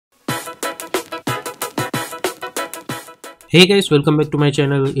Hey guys, welcome back to my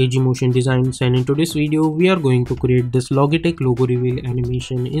channel AG Motion Designs, and in today's video we are going to create this Logitech logo reveal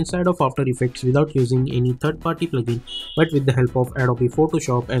animation inside of After Effects without using any third-party plugin but with the help of Adobe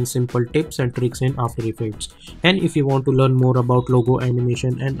Photoshop and simple tips and tricks in After Effects. And if you want to learn more about logo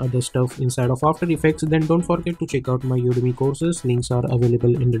animation and other stuff inside of After Effects, then don't forget to check out my Udemy courses. Links are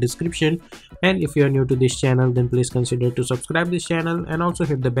available in the description. And if you are new to this channel, then please consider to subscribe this channel and also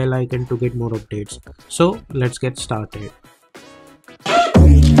hit the bell icon to get more updates. So let's get started.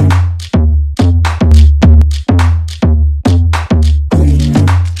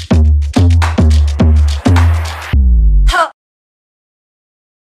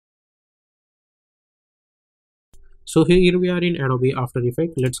 So here we are in Adobe After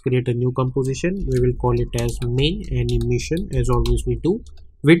Effects. Let's create a new composition. We will call it as main animation as always we do.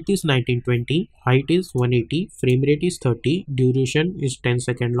 Width is 1920, height is 180, frame rate is 30, duration is 10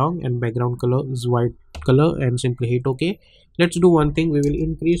 seconds long, and background color is white color, and simply hit OK. Let's do one thing. We will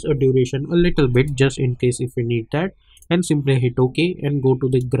increase a duration a little bit just in case if we need that, and simply hit OK and go to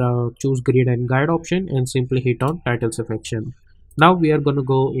the choose grid and guide option and simply hit on title selection. Now we are going to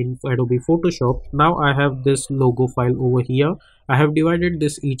go in Adobe Photoshop. Now I have this logo file over here. I have divided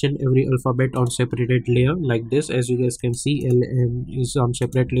this each and every alphabet on separated layer like this. As you guys can see, LM is on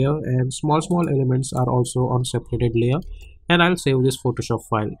separate layer and small elements are also on separated layer, and I'll save this Photoshop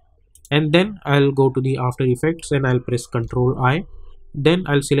file. And then I'll go to the After Effects and I'll press Ctrl I. Then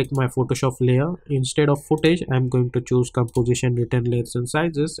I'll select my Photoshop layer. Instead of footage, I'm going to choose composition, written layers and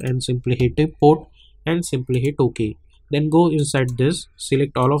sizes, and simply hit import and simply hit OK. Then go inside this,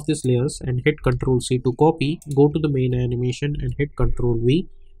 select all of these layers and hit Ctrl C to copy. Go to the main animation and hit Ctrl V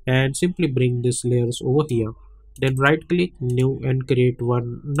and simply bring these layers over here. Then right click new and create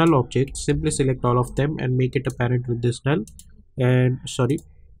one null object. Simply select all of them and make it apparent with this null. And select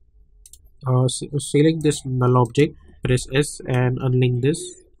this null object, press S and unlink this,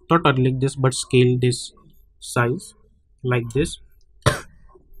 not unlink this but scale this size like this,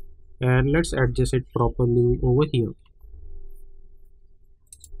 and let's adjust it properly over here.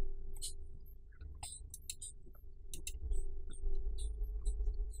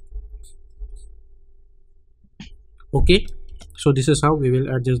 Okay, so this is how we will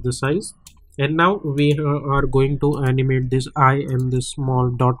adjust the size. And now we are going to animate this eye and this small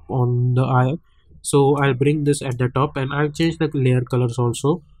dot on the eye. So I'll bring this at the top and I'll change the layer colors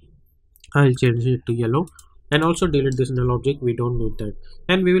also. I'll change it to yellow and also delete this null object. We don't need that,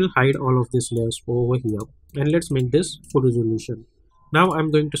 and we will hide all of these layers over here. And let's make this full resolution. Now I'm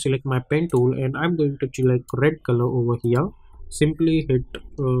going to select my pen tool and I'm going to select red color over here. Simply hit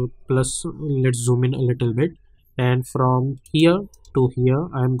plus. Let's zoom in a little bit, and from here to here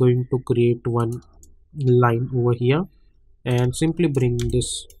I'm going to create one line over here and simply bring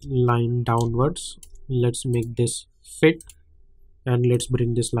this line downwards. Let's make this fit and let's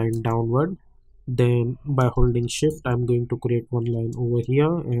bring this line downward. Then by holding shift I'm going to create one line over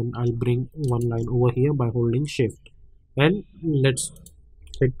here and I'll bring one line over here by holding shift, and let's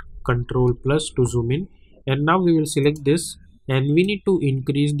hit Ctrl plus to zoom in. And now we will select this and we need to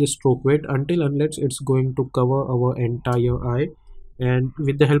increase the stroke weight until unless it's going to cover our entire eye, and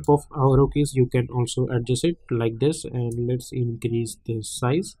with the help of arrow keys you can also adjust it like this. And let's increase the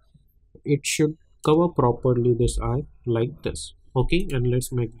size. It should cover properly this eye like this. Okay, and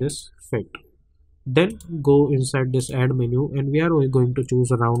let's make this fit. Then go inside this add menu and we are going to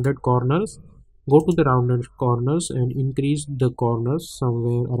choose rounded corners. Go to the rounded corners and increase the corners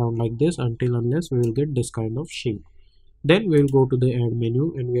somewhere around like this until unless we will get this kind of shape. Then we will go to the add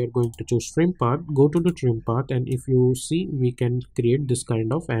menu and we are going to choose trim path. Go to the trim path and if you see we can create this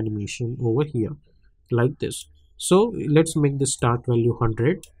kind of animation over here like this. So let's make the start value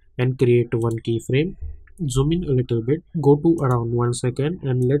 100 and create one keyframe. Zoom in a little bit, go to around 1 second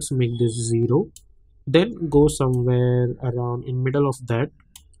and let's make this 0. Then go somewhere around in middle of that.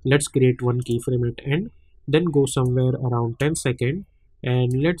 Let's create one keyframe at end. Then go somewhere around 10 seconds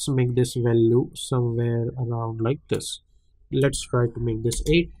and let's make this value somewhere around like this. Let's try to make this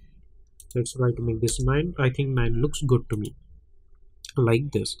 8. Let's try to make this 9. I think 9 looks good to me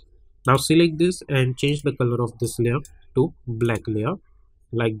like this. Now select this and change the color of this layer to black layer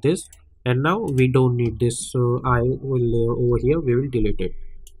like this. And now we don't need this eye layer over here, we will delete it.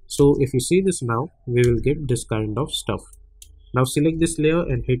 So if you see this now, we will get this kind of stuff. Now select this layer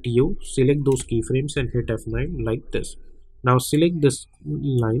and hit U, select those keyframes and hit F9 like this. Now select this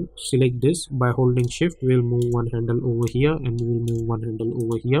line, select this, by holding shift we'll move one handle over here and we'll move one handle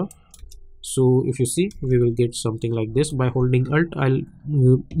over here. So if you see, we will get something like this. By holding alt I'll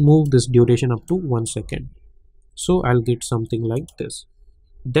move this duration up to 1 second, so I'll get something like this.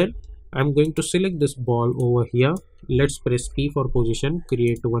 Then I'm going to select this ball over here let's press P for position,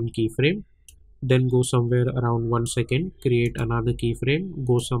 create one keyframe, then go somewhere around 1 second, create another keyframe,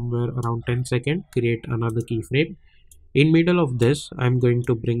 go somewhere around 10 seconds, create another keyframe. In middle of this, I'm going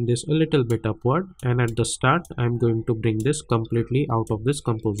to bring this a little bit upward, and at the start, I'm going to bring this completely out of this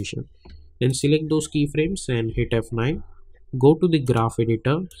composition. Then select those keyframes and hit F9. Go to the graph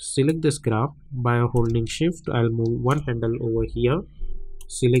editor, select this graph. By holding shift, I'll move one handle over here.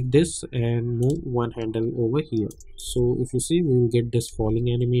 Select this and move one handle over here. So if you see, we will get this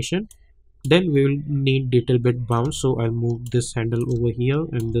falling animation. Then we will need little bit bounce, so I'll move this handle over here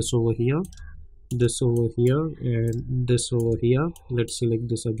and this over here, this over here and this over here. Let's select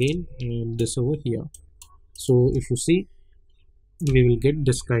this again and this over here. So if you see, we will get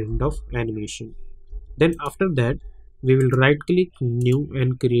this kind of animation. Then after that, we will right click new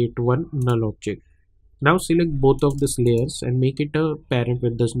and create one null object. Now select both of these layers and make it a parent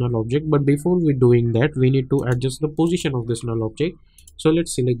with this null object. But before we doing that, we need to adjust the position of this null object. So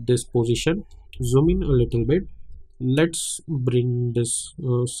let's select this position, zoom in a little bit. Let's bring this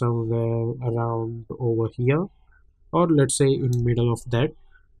somewhere around over here, or let's say in middle of that,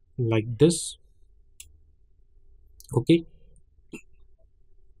 like this. Okay,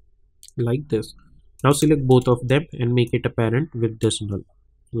 like this. Now select both of them and make it a parent with this null,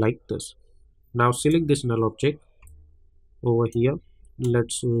 like this. Now select this null object over here.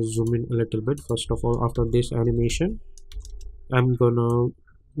 Let's zoom in a little bit. First of all, after this animation, I'm gonna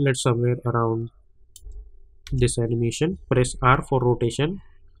let somewhere around this animation, press R for rotation.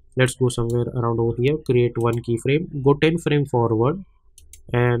 Let's go somewhere around over here, create one keyframe, go 10 frame forward,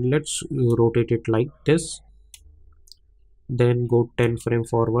 and let's rotate it like this. Then go 10 frame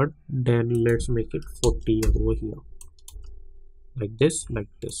forward, then let's make it 40 over here, like this, like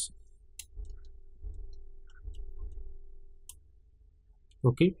this.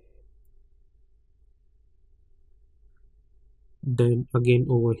 Okay, then again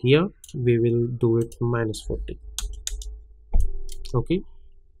over here we will do it -40. Okay,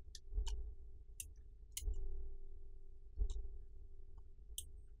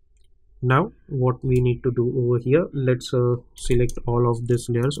 now what we need to do over here, let's select all of these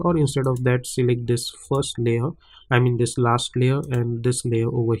layers, or instead of that, select this first layer, I mean this last layer and this layer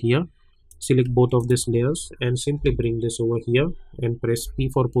over here. Select both of these layers and simply bring this over here and press P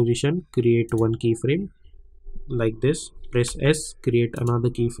for position, create one keyframe like this. Press S, create another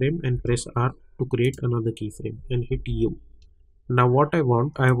keyframe, and press R to create another keyframe and hit U. Now what I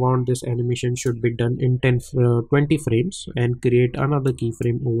want this animation should be done in 20 frames, and create another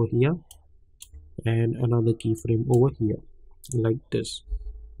keyframe over here and another keyframe over here, like this.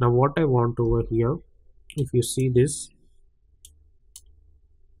 Now what I want over here, if you see this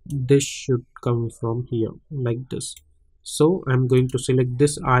should come from here, like this. So I'm going to select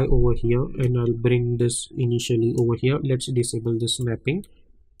this eye over here and I'll bring this initially over here. Let's disable this snapping,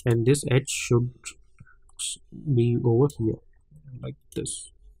 and this edge should be over here, like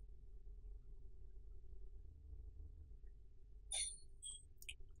this.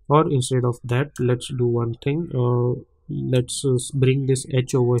 Or instead of that, let's do one thing. Let's bring this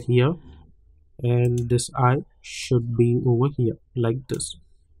edge over here, and this eye should be over here, like this.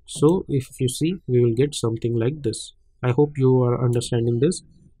 So if you see, we will get something like this. I hope you are understanding this.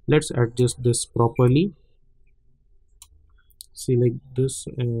 Let's adjust this properly. Select this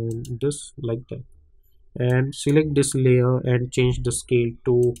and this, like that, and select this layer and change the scale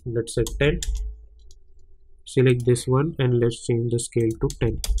to, let's say, 10. Select this one and let's change the scale to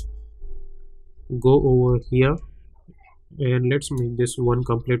 10. Go over here and let's make this one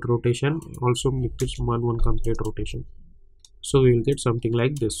complete rotation. Also make this one complete rotation. So we will get something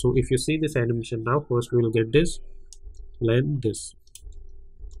like this. So if you see this animation now, first we will get this, then this.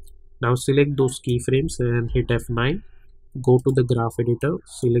 Now select those keyframes and hit F9. Go to the graph editor,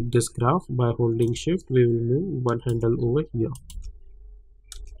 select this graph. By holding shift, we will move one handle over here,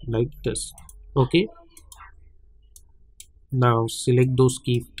 like this. Okay, now select those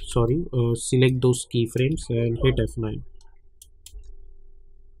select those keyframes and hit F9,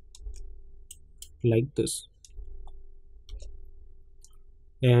 like this.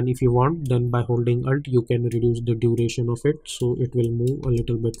 And if you want, then by holding Alt you can reduce the duration of it, so it will move a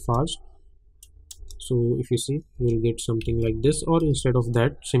little bit fast. So if you see, we'll get something like this. Or instead of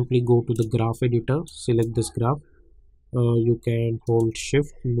that, simply go to the graph editor, select this graph. You can hold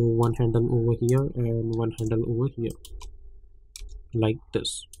shift, move one handle over here and one handle over here, like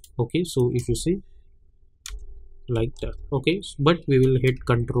this. Okay, so if you see, like that. Okay, but we will hit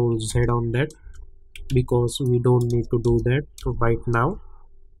Control Z on that because we don't need to do that right now,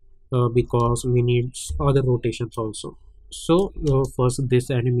 because we need other rotations also. So first this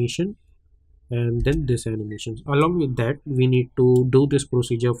animation, and then this animations. Along with that, we need to do this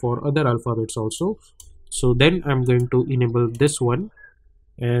procedure for other alphabets also. So then I'm going to enable this one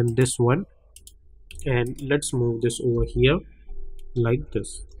and this one, and let's move this over here like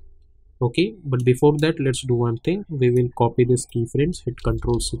this. Okay, but before that, let's do one thing. We will copy this keyframes, hit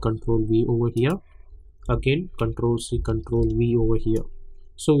Ctrl C Ctrl V over here, again Ctrl C Ctrl V over here.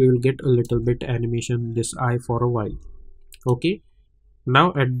 So we will get a little bit animation this eye for a while. Okay,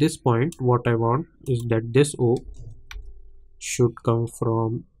 now at this point what I want is that this O should come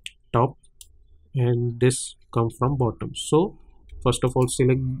from top and this come from bottom. So first of all,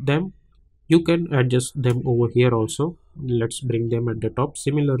 select them. You can adjust them over here also. Let's bring them at the top.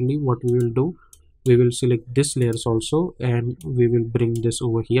 Similarly, what we will do, we will select this layers also and we will bring this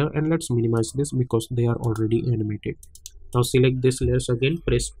over here, and let's minimize this because they are already animated. Now select this layers again,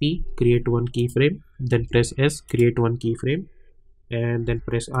 press P, create one keyframe, then press S, create one keyframe, and then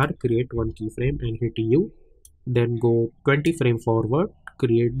press R, create one keyframe, and hit U. Then go 20 frame forward,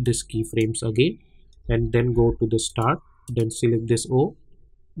 create this keyframes again, and then go to the start. Then select this O.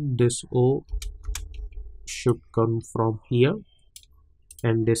 This O should come from here,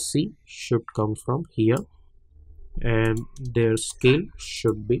 and this C should come from here, and their scale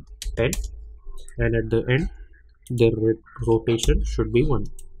should be 10, and at the end their rotation should be 1.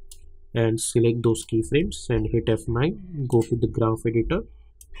 And select those keyframes and hit F9. Go to the graph editor,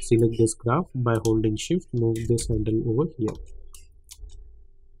 select this graph, by holding shift move this handle over here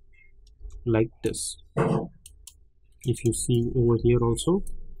like this. If you see over here also,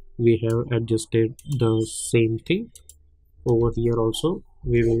 we have adjusted the same thing. Over here also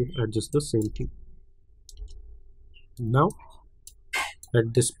we will adjust the same thing. Now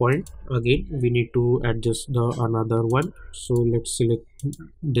at this point again we need to adjust the another one. So let's select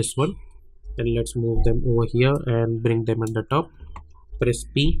this one and let's move them over here and bring them at the top. Press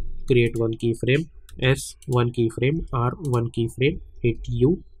P, create one keyframe, S one keyframe, R one keyframe, hit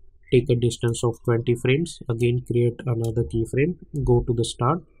U, take a distance of 20 frames, again create another keyframe, go to the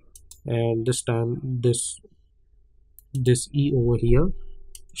start, and this time this E over here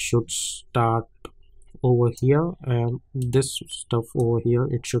should start over here, and this stuff over here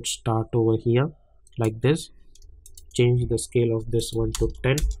it should start over here like this. Change the scale of this one to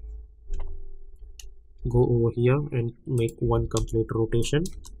 10. Go over here and make one complete rotation.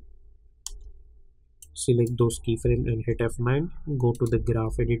 Select those keyframes and hit F9. Go to the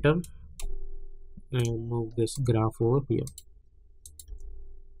graph editor and move this graph over here.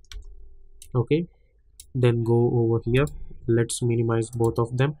 Okay, then go over here. Let's minimize both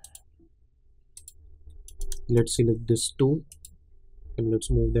of them. Let's select this two and let's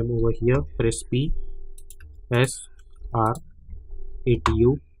move them over here. Press P, S, R, hit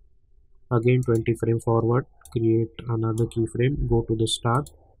U, again 20 frame forward, create another keyframe, go to the start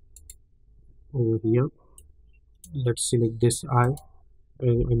over here. Let's select this eye,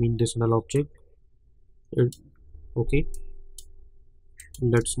 I mean this null object. Okay,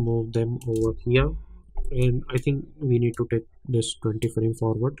 let's move them over here, and I think we need to take this 20 frame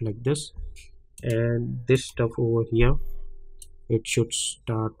forward like this, and this stuff over here it should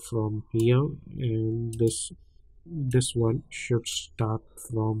start from here, and this one should start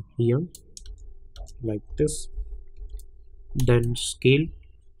from here like this. Then scale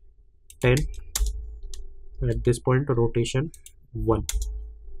 10. At this point rotation 1.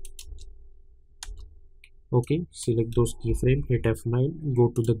 Okay, select those keyframe, hit F9, go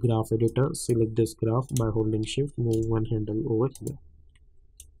to the graph editor, select this graph, by holding shift move one handle over here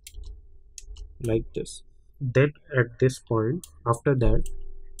like this. Then at this point, after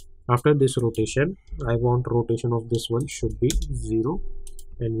this rotation, I want rotation of this one should be 0,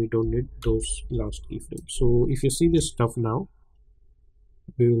 and we don't need those last keyframes. So if you see this stuff now,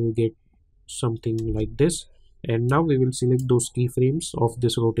 we will get something like this. And now we will select those keyframes of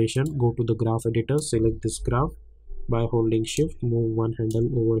this rotation, go to the graph editor, select this graph, by holding shift move one handle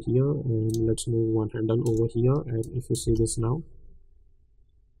over here, and let's move one handle over here, and if you see this now,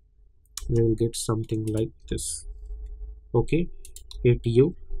 we will get something like this. Okay, hit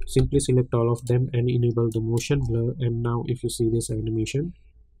U, simply select all of them and enable the motion blur, and now if you see this animation,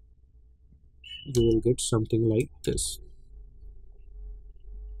 you will get something like this.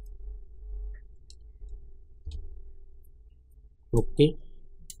 Okay,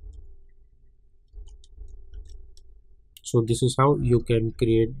 so this is how you can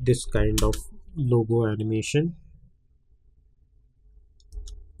create this kind of logo animation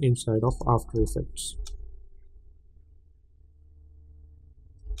inside of After Effects.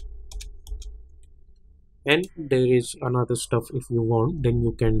 And there is another stuff, if you want, then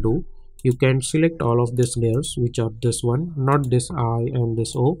you can do, you can select all of these layers which are this one, not this I and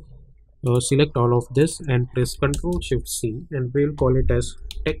this O, Select all of this and press Ctrl Shift C, and we'll call it as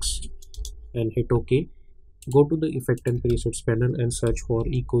text and hit OK. Go to the effect and presets panel and search for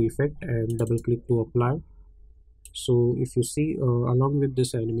echo effect and double click to apply. So if you see, along with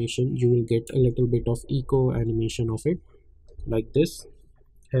this animation you will get a little bit of echo animation of it like this.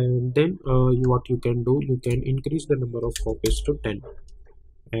 And then what you can do, you can increase the number of copies to 10,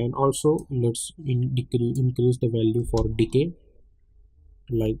 and also let's increase the value for decay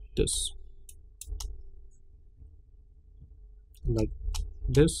like this, like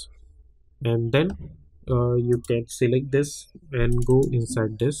this. And then you can select this and go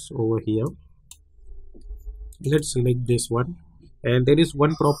inside this over here. Let's select this one, and there is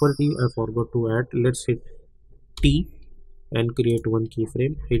one property I forgot to add. Let's hit T and create one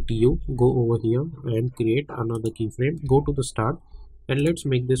keyframe. Hit U, go over here and create another keyframe. Go to the start and let's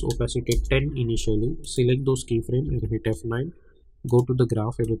make this opacity 10 initially. Select those keyframe and hit F9. Go to the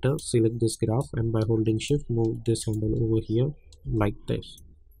graph editor, select this graph, and by holding shift move this handle over here like this.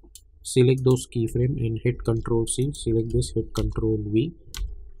 Select those keyframe and hit Ctrl C. Select this, hit Ctrl V.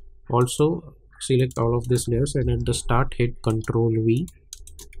 Also select all of these layers and at the start hit Ctrl V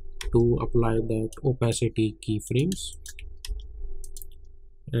to apply that opacity keyframes.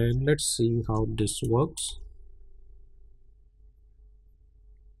 And let's see how this works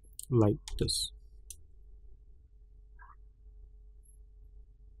like this.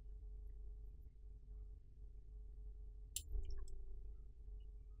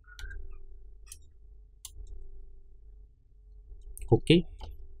 Okay,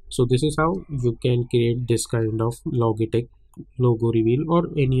 so this is how you can create this kind of Logitech logo reveal or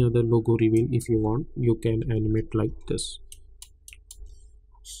any other logo reveal. If you want, you can animate like this.